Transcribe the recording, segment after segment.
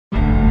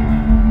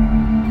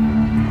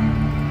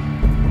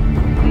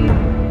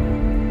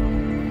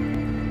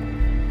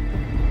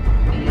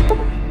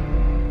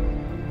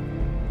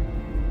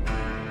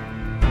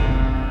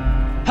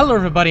Hello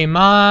everybody,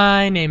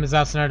 my name is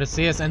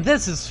S2E5, and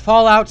this is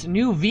Fallout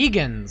New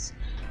Vegans.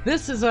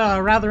 This is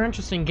a rather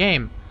interesting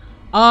game.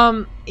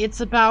 It's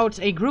about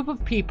a group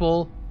of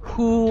people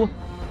who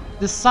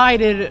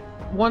decided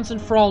once and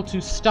for all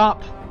to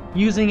stop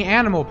using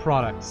animal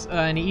products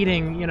and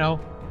eating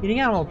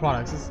animal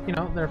products. It's,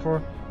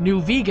 therefore,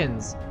 new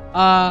vegans.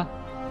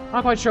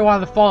 Not quite sure why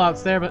the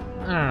Fallout's there, but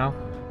I don't know.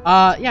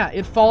 Yeah,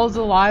 it follows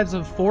the lives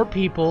of 4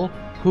 people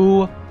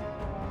who,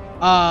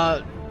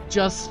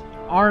 just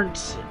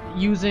aren't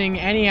using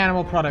any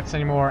animal products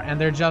anymore, and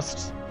they're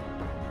just,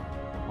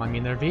 well, I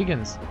mean, they're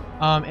vegans.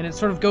 And it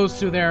sort of goes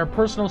through their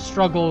personal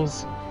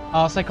struggles,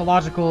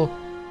 psychological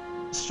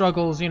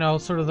struggles,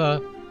 sort of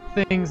the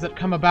things that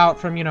come about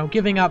from,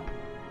 giving up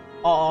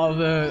all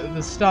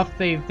the stuff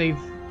they've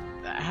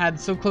had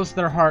so close to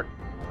their heart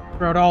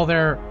throughout all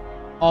their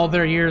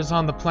years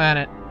on the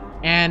planet.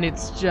 And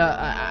it's just,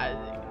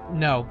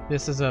 no,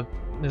 this is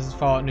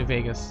Fallout New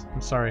Vegas. I'm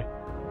sorry.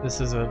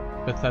 This is a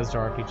Bethesda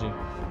RPG.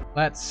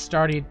 Let's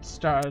start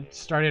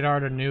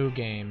out a new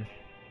game.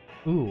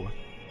 Ooh.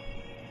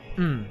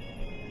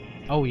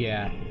 Oh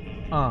yeah.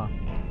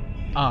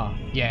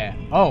 Yeah.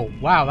 Oh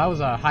wow, that was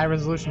a high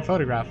resolution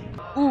photograph.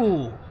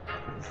 Ooh.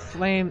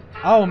 Flame.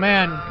 Oh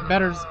man,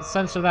 better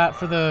censor that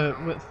for the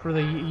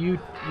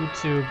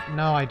YouTube.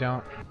 No, I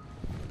don't.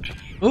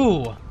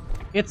 Ooh.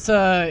 It's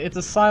a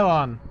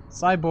Cylon.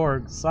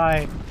 Cyborg.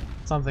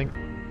 Something.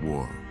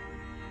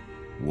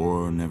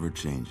 War never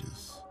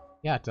changes.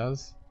 Yeah, it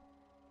does.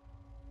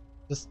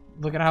 Just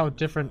look at how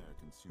different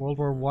World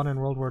War I and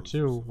World War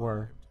II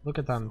were. Look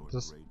at them.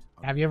 Just,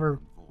 have you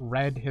ever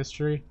read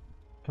history?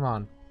 Come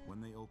on.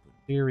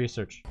 Do your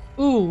research.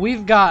 Ooh,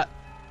 we've got.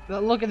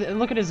 Look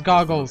at his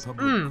goggles.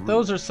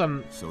 Those are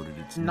some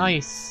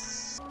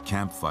nice.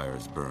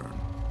 Campfires burn.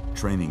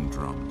 Training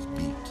drums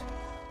beat.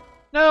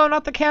 No,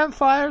 not the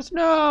campfires.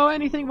 No,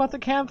 anything but the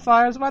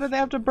campfires. Why do they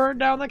have to burn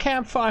down the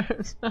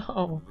campfires?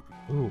 No.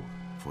 Ooh.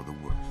 For the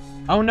worst.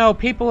 Oh no,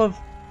 people have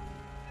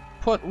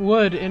put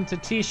wood into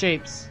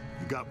T-shapes.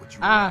 You got what you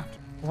want.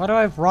 Why do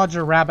I have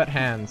Roger Rabbit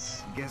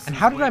hands? And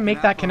how did I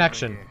make that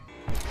connection?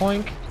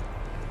 Poink.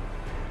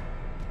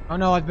 Oh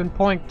no, I've been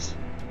poinked.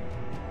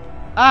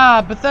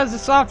 Bethesda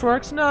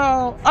Softworks,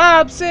 no.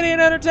 Obsidian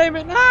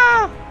Entertainment,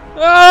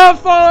 Oh,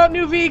 Fallout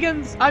New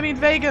Vegans. I mean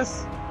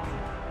Vegas.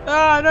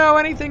 No,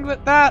 anything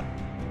but that.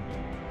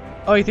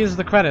 Oh, these are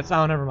the credits.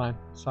 Oh, never mind.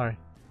 Sorry.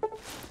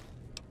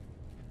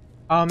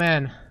 Oh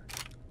man.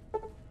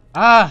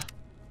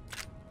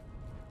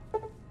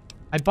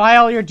 I buy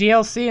all your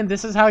DLC and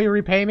this is how you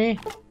repay me?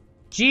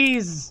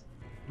 Jeez.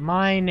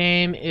 My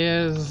name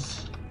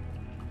is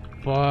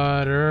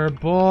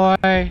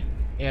Butterboy.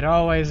 It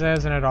always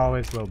is and it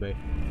always will be.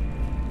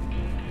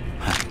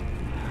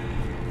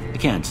 I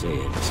can't say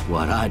it's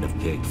what I'd have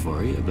picked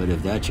for you, but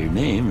if that's your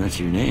name, that's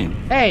your name.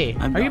 Hey,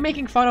 are you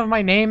making fun of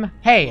my name?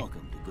 Hey,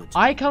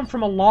 I come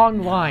from a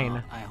long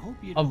line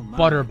of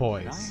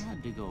Butterboys.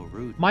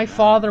 My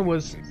father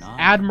was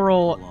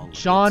Admiral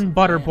John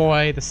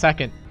Butterboy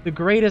II, the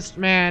greatest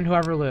man who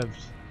ever lived.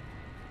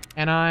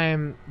 And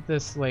I'm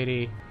this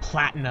lady,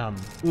 Platinum.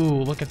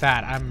 Ooh, look at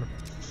that.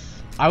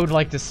 I would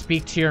like to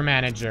speak to your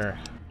manager.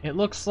 It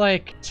looks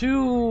like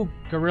 2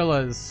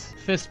 gorillas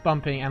fist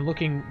bumping and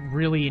looking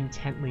really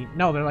intently.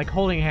 No, they're like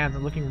holding hands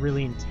and looking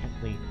really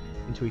intently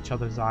into each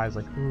other's eyes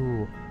like,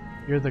 ooh,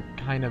 you're the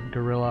kind of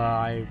gorilla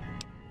I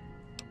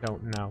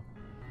don't know.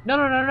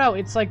 No.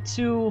 It's like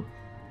 2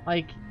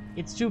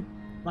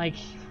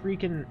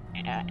 freaking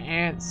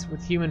ants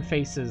with human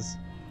faces.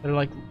 They're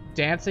like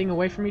dancing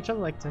away from each other,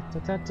 like ta ta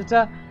ta ta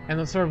ta, and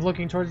they're sort of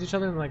looking towards each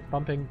other and like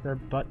bumping their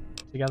butt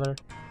together.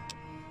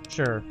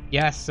 Sure.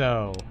 Yes,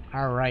 so.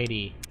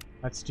 Alrighty.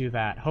 Let's do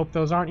that. Hope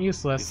those aren't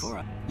useless.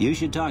 You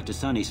should talk to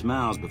Sunny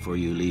Smiles before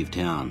you leave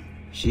town.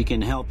 She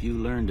can help you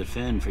learn to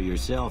fend for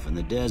yourself in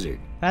the desert.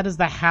 That is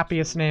the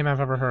happiest name I've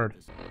ever heard.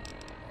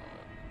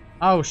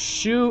 Oh,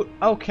 shoot.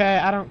 Okay,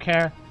 I don't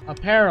care.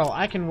 Apparel.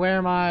 I can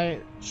wear my...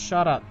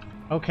 Shut up.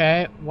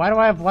 Okay. Why do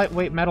I have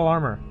lightweight metal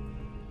armor?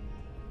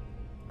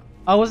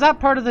 Oh, was that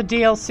part of the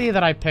DLC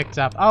that I picked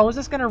up? Oh, is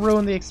this gonna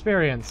ruin the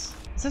experience?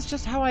 Is this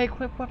just how I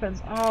equip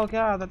weapons? Oh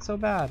god, that's so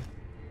bad.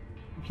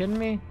 You kidding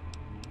me?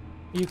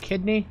 Are you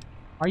kidney?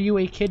 Are you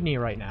a kidney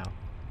right now?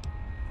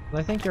 Well,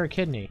 I think you're a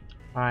kidney.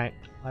 Alright,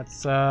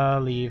 let's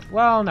leave.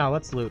 Well, no,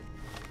 let's loot.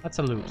 Let's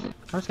loot. I'm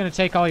just gonna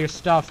take all your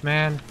stuff,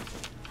 man.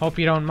 Hope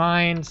you don't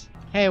mind.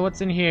 Hey,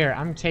 what's in here?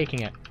 I'm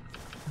taking it.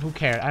 Who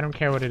cares? I don't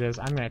care what it is.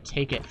 I'm gonna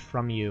take it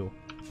from you.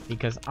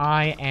 Because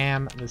I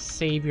am the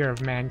savior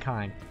of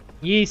mankind.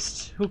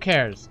 Yeast, who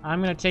cares?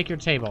 I'm gonna take your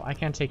table. I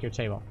can't take your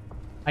table.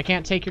 I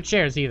can't take your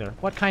chairs either.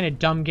 What kind of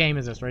dumb game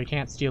is this where you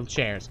can't steal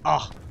chairs?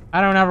 Ugh.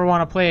 I don't ever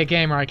want to play a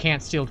game where I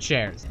can't steal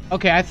chairs.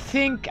 Okay, I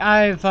think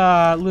I've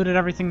looted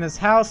everything in this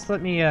house.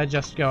 Let me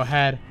just go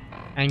ahead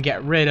and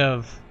get rid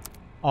of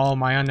all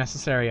my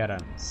unnecessary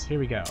items. Here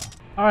we go.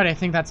 Alright, I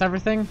think that's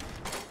everything.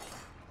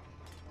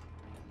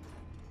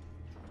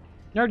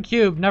 Nerd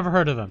Cube, never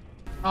heard of him.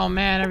 Oh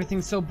man,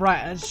 everything's so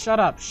bright. Shut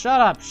up,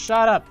 shut up,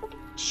 shut up.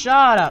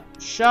 Shut up,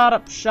 shut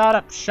up, shut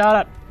up, shut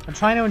up. I'm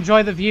trying to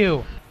enjoy the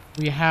view.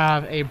 We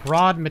have a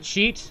broad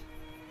machete.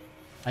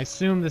 I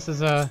assume this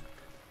is a...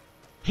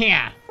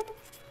 Yeah.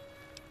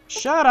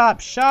 Shut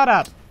up, shut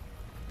up.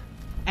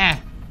 Eh.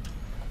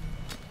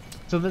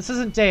 So this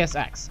isn't Deus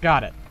Ex.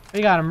 Got it.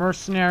 We got a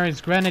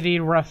mercenaries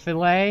grenadier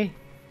rifle.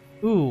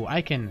 Ooh,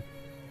 I can...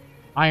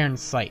 Iron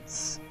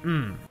sights.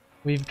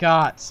 We've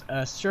got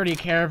a sturdy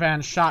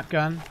caravan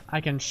shotgun. I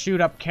can shoot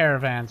up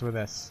caravans with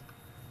this.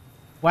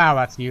 Wow,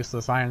 that's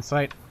useless iron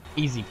sight.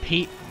 Easy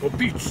Pete. For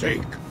Pete's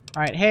sake.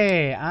 Alright,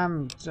 hey,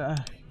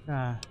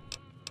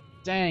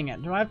 dang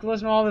it. Do I have to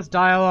listen to all this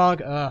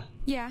dialogue?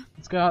 Yeah.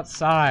 Let's go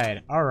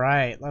outside.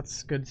 Alright,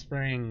 let's Good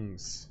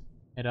Springs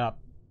it up.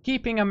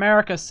 Keeping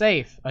America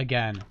safe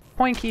again.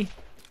 Poinky.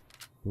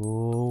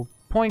 Ooh,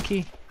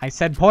 Poinky. I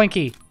said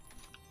Poinky.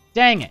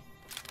 Dang it.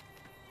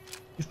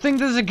 You think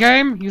this is a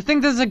game? You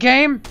think this is a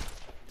game?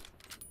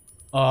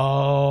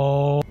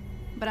 Oh.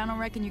 But I don't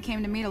reckon you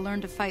came to me to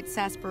learn to fight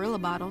sarsaparilla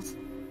bottles.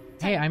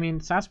 Hey, I mean,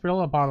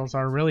 sarsaparilla bottles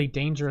are a really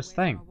dangerous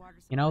thing.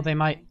 You know,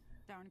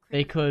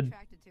 they could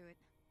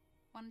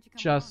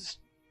just,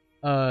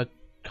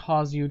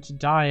 cause you to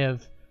die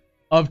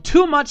of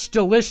too much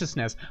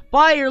deliciousness.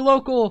 Buy your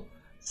local,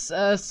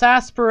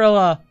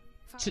 sarsaparilla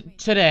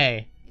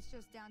today.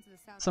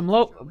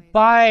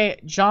 Buy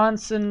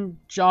Johnson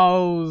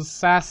Joe's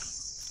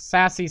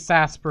Sassy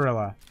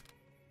Sarsaparilla.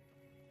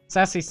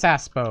 Sassy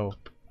Saspo.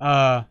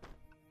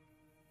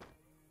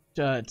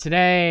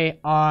 Today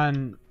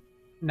on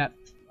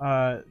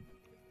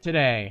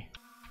today.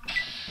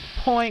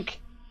 Poink.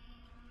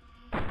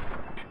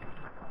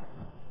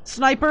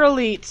 Sniper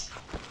Elite.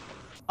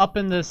 Up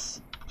in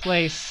this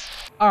place.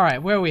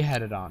 Alright, where are we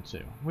headed on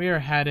to? We are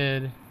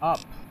headed up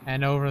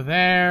and over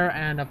there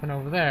and up and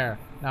over there.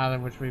 Neither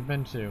of which we've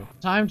been to.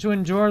 Time to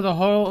endure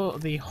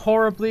the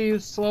horribly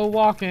slow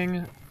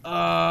walking.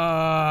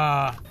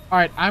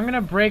 Alright, I'm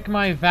gonna break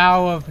my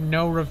vow of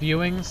no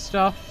reviewing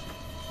stuff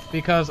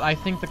because I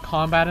think the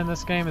combat in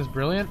this game is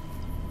brilliant.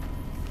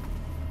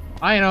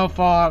 I know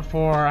Fallout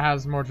 4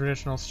 has more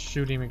traditional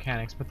shooting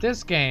mechanics, but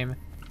this game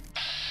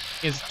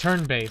is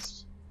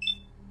turn-based.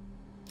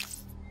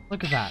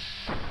 Look at that.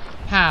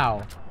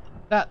 Pow.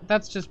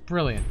 That's just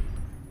brilliant.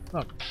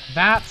 Look,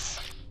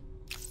 that's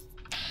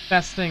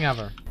best thing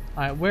ever.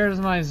 Alright, where's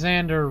my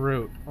Xander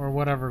route? Or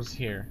whatever's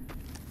here.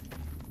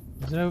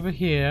 Is it over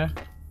here?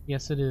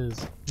 Yes, it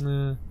is.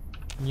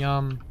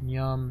 Yum,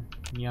 yum,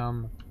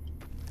 yum.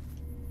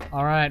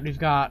 Alright, we've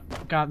got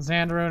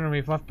Xander route and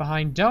we've left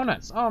behind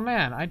donuts. Oh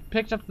man, I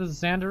picked up the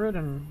Xander route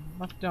and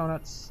left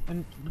donuts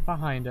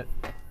behind it.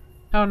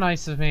 How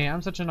nice of me.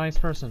 I'm such a nice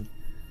person.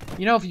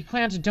 You know, if you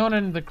plant a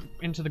donut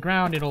into the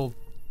ground, it'll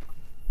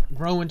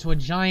grow into a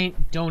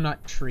giant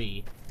donut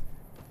tree.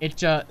 It's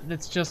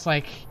just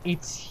like,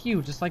 it's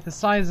huge. It's like the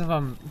size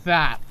of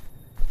that.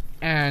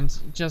 And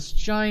just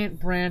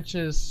giant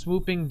branches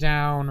swooping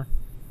down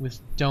with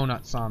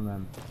donuts on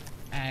them.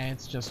 And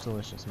it's just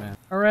delicious, man.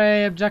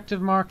 Hooray,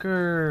 objective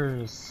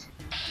markers!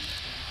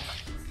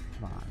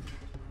 Come on.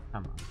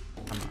 Come on.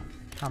 Come on.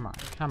 Come on.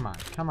 Come on.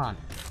 Come on.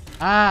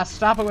 Ah,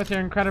 stop it with your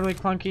incredibly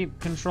clunky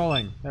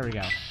controlling. There we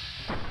go.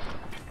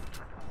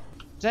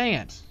 Dang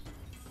it.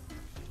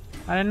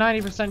 I had a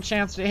 90%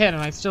 chance to hit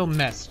and I still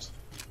missed.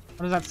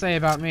 What does that say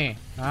about me?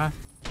 Huh?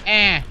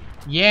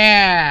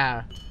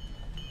 Yeah!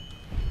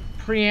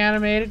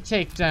 Pre-animated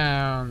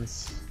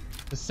takedowns.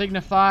 To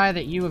signify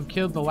that you have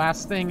killed the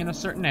last thing in a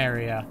certain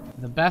area.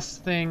 The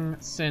best thing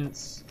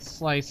since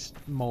sliced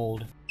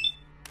mold.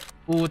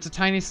 Ooh, it's a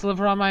tiny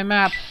sliver on my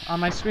map, on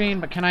my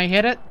screen, but can I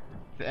hit it?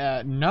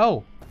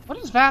 No. What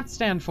does VAT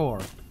stand for?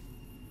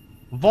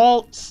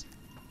 Vault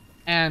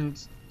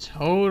and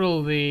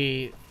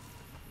totally.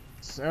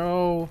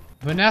 So,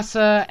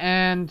 Vanessa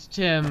and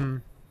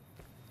Tim.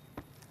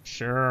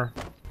 Sure.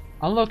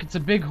 Oh look, it's a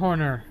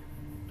bighorner.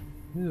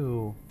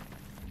 Ooh.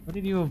 What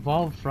did you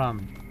evolve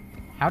from?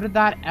 How did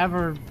that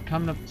ever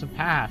come to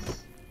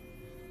pass?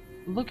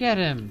 Look at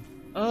him.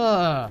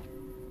 Ugh.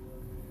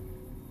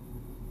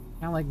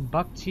 Kind of like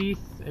buck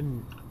teeth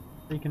and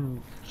freaking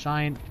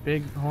giant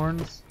big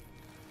horns.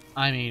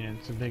 I mean,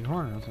 it's a big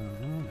horn. So...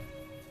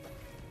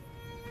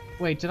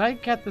 Wait, did I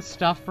get the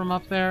stuff from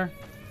up there?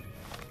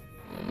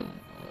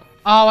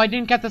 Oh, I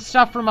didn't get the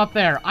stuff from up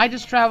there. I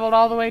just traveled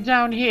all the way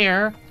down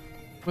here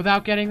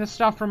without getting the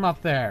stuff from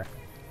up there.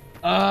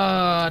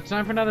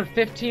 Time for another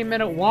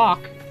 15-minute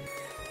walk.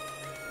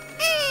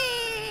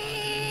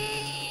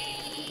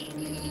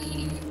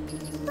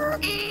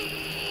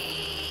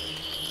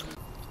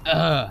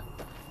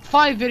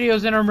 5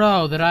 videos in a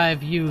row that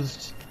I've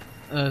used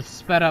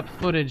sped up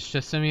footage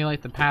to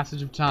simulate the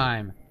passage of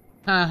time.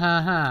 Ha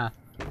ha ha.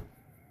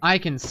 I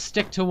can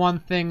stick to one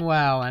thing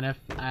well, and if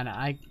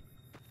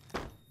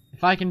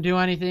I can do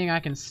anything, I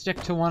can stick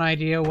to one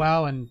idea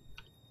well and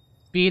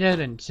beat it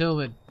until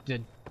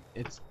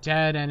it's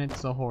dead and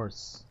it's a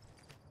horse.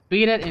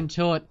 Beat it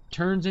until it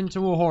turns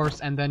into a horse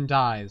and then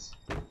dies.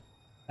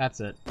 That's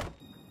it.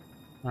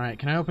 Alright,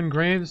 can I open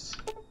graves?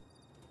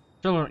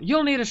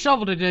 You'll need a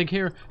shovel to dig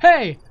here.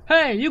 Hey!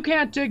 Hey! You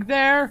can't dig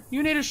there!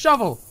 You need a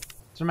shovel!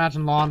 Just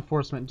imagine law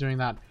enforcement doing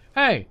that.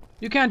 Hey!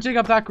 You can't dig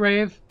up that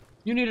grave.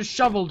 You need a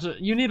shovel to,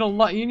 you need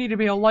to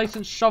be a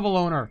licensed shovel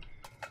owner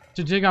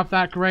to dig up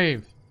that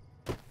grave.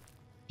 Do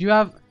you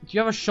have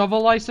a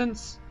shovel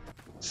license?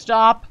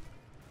 Stop.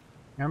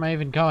 Where am I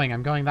even going?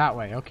 I'm going that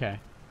way. Okay.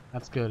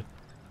 That's good.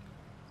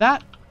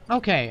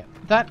 Okay,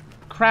 that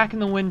crack in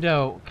the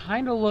window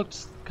kind of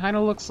looks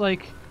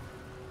like,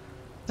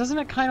 doesn't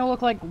it kind of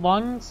look like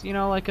lungs? You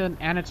know, like an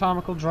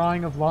anatomical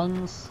drawing of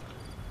lungs?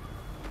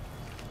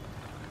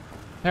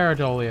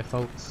 Pareidolia,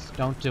 folks.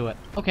 Don't do it.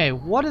 Okay,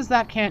 what is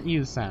that can't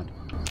use sound?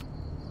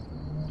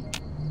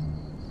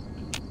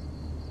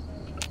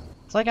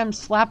 It's like I'm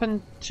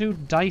slapping two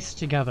dice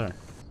together.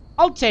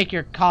 I'll take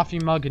your coffee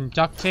mug and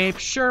duct tape.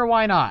 Sure,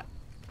 why not?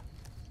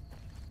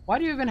 Why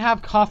do you even have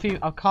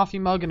a coffee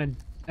mug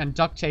and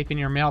duct tape in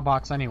your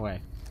mailbox anyway?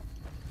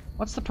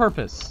 What's the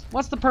purpose?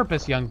 What's the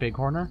purpose, young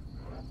bighorner?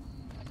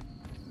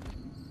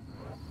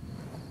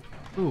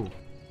 Ooh.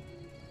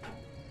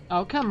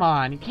 Oh, come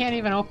on. You can't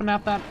even open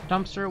up that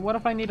dumpster. What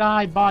if I need to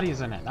hide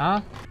bodies in it,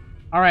 huh?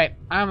 Alright,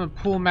 I'm a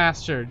pool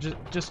master.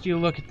 Just you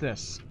look at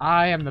this.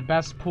 I am the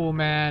best pool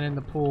man in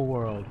the pool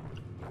world.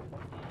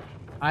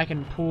 I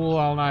can pool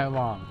all night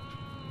long.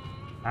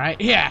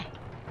 Alright, yeah!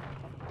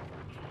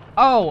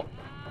 Oh!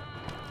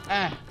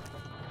 Come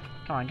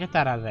on, get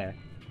that out of there.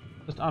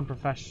 Just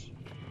unprofessional.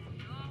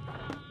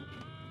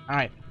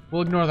 Alright,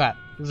 we'll ignore that.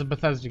 This is a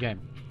Bethesda game.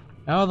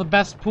 No, the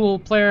best pool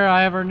player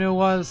I ever knew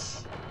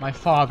was my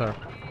father.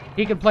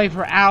 He could play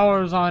for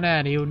hours on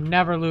end. He would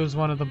never lose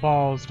one of the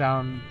balls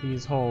down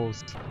these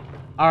holes.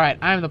 Alright,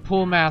 I'm the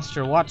pool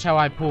master. Watch how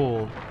I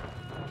pool.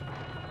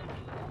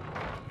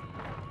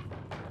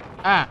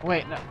 Ah,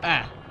 wait, no,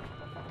 ah.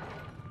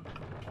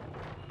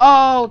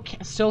 Oh,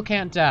 still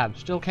can't dab.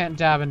 Still can't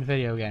dab in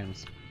video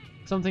games.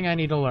 Something I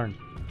need to learn.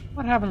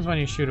 What happens when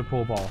you shoot a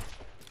pool ball?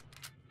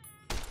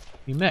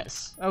 You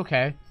miss.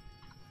 Okay.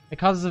 It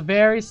causes a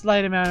very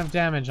slight amount of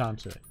damage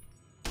onto it.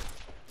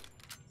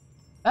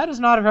 That is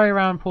not a very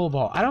round pool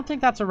ball. I don't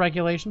think that's a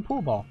regulation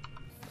pool ball.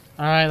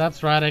 Alright,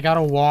 that's right. I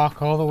gotta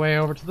walk all the way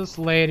over to this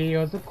lady who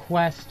has a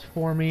quest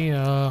for me.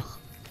 Ugh.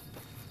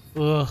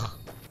 Ugh.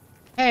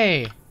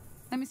 Hey!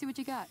 Let me see what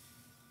you got.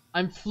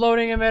 I'm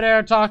floating in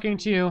midair talking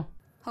to you.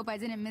 Hope I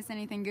didn't miss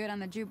anything good on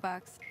the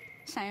jukebox.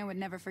 Cheyenne would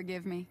never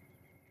forgive me.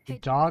 Your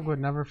dog would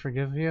never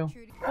forgive you?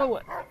 Whoa,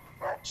 what?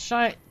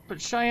 But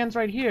Cheyenne's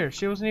right here.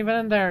 She wasn't even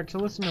in there to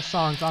listen to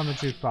songs on the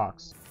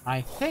jukebox. I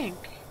think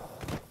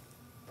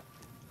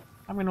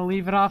I'm gonna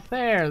leave it off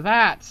there.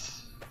 That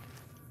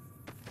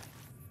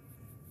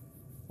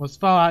was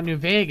Fallout New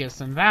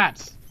Vegas, and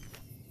that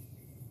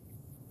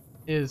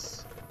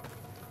is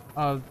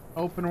a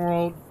open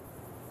world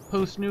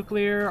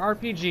post-nuclear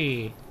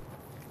RPG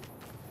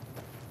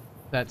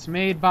that's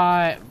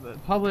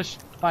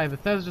published by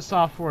Bethesda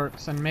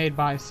Softworks and made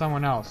by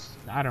someone else.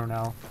 I don't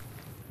know.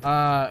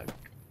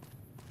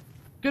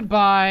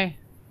 Goodbye.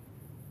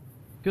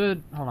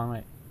 Hold on,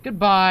 wait.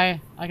 Goodbye.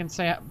 I can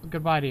say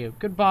goodbye to you.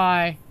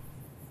 Goodbye.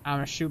 I'm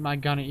gonna shoot my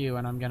gun at you,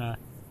 and I'm gonna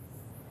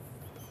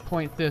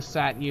point this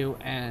at you,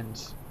 and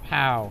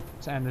pow,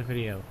 to end the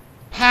video.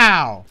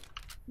 Pow!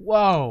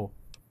 Whoa!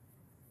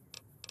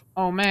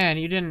 Oh man,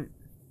 you didn't...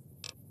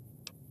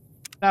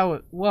 That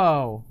was...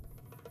 Whoa.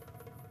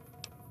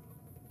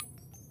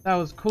 That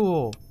was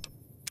cool.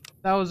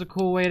 That was a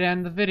cool way to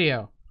end the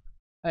video.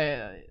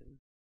 That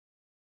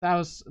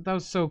was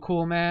so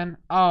cool, man.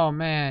 Oh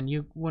man,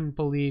 you wouldn't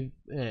believe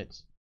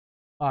it.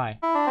 Bye.